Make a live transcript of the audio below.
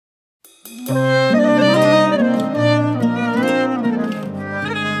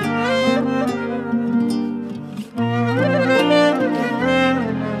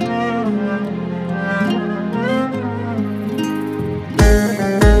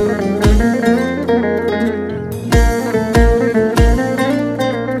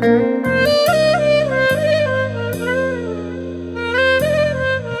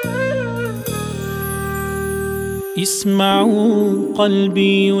اسمعوا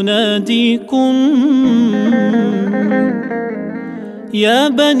قلبي يناديكم يا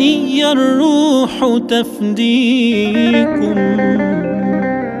بني الروح تفديكم.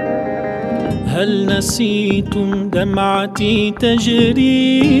 هل نسيتم دمعتي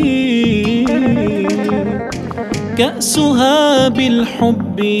تجري كأسها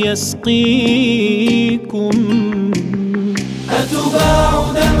بالحب يسقيكم؟ أتباع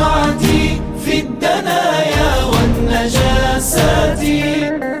دمعتي في الدنايا والنجاسات،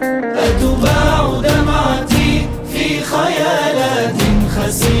 أتباع دمعتي في خيالات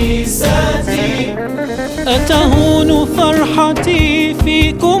خسيسات. أتهون فرحتي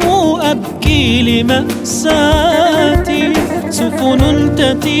فيكم أبكي لمأساتي، سفن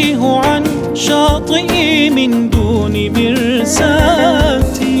تتيه عن شاطئي من دون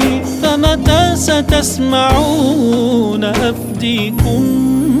مرساتي. فمتى ستسمعون أفديكم؟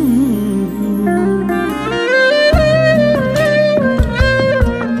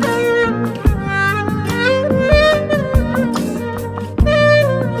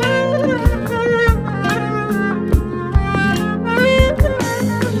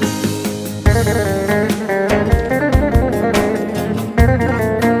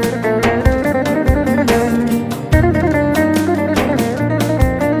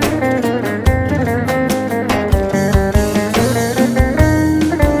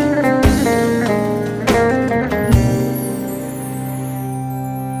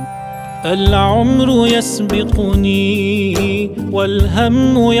 العمر يسبقني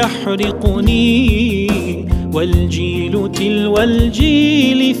والهم يحرقني، والجيل تلو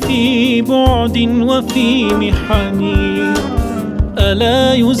الجيل في بعد وفي محن.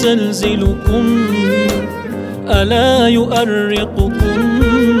 ألا يزلزلكم؟ ألا يؤرقكم؟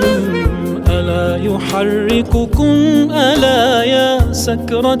 ألا يحرككم؟ ألا يا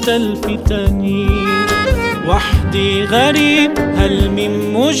سكرة الفتن؟ وحدي غريب هل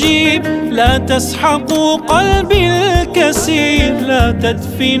من مجيب؟ لا تسحقوا قلبي الكسير، لا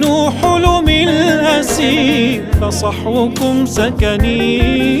تدفنوا حلمي الأسير، فصحوكم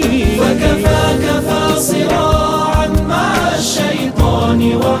سكني. فكفاك فاصراعا مع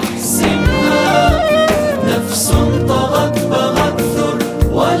الشيطان واحسمها، نفس طغت بغت ثر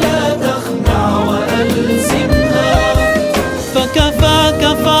ولا تخنع وألزمها. فكفاك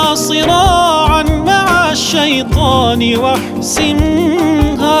فاصراعا مع الشيطان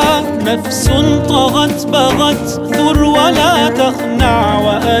واحسمها، نفس طغت بغت ثر ولا تخنع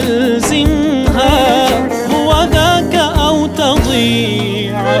وألزمها. هو ذاك أو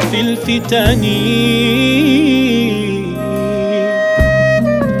تضيع في الفتن.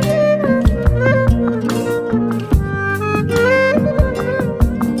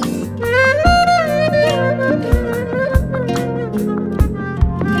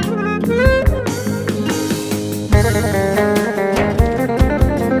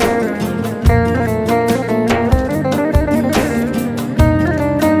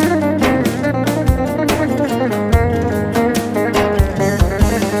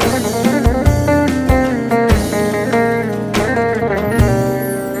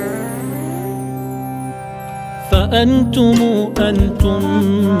 أنتم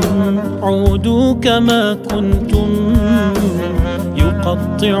عودوا كما كنتم،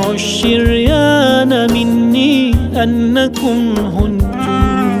 يقطع الشريان مني أنكم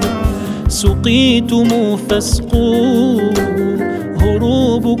هنتم. سقيتم فاسقوا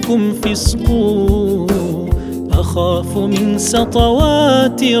هروبكم فسقوا، أخاف من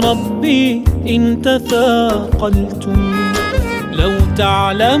سطوات ربي إن تثاقلتم. لو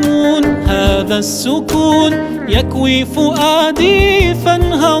تعلمون هذا السكون يكوي فؤادي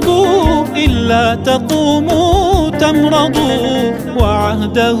فانهضوا، إلا تقوموا تمرضوا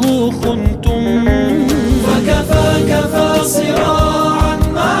وعهده خنتم. فكفاك فاصراعا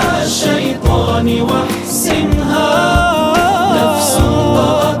مع الشيطان واحسمها، نفس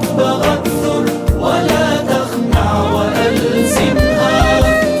طغت بغت ثر ولا تخنع وألزمها.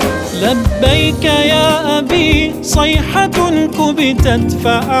 لبيك يا أبي صيحة كبتت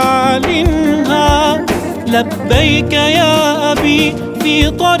فأعلنها، لبيك يا أبي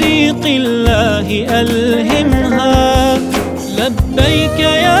في طريق الله ألهمها. لبيك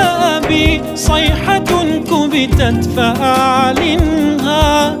يا أبي صيحة كبتت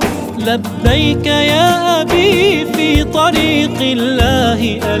فأعلنها، لبيك يا أبي في طريق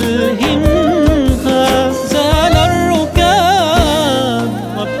الله ألهمها. زال الركاب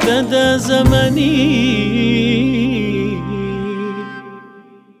وابتدى زمني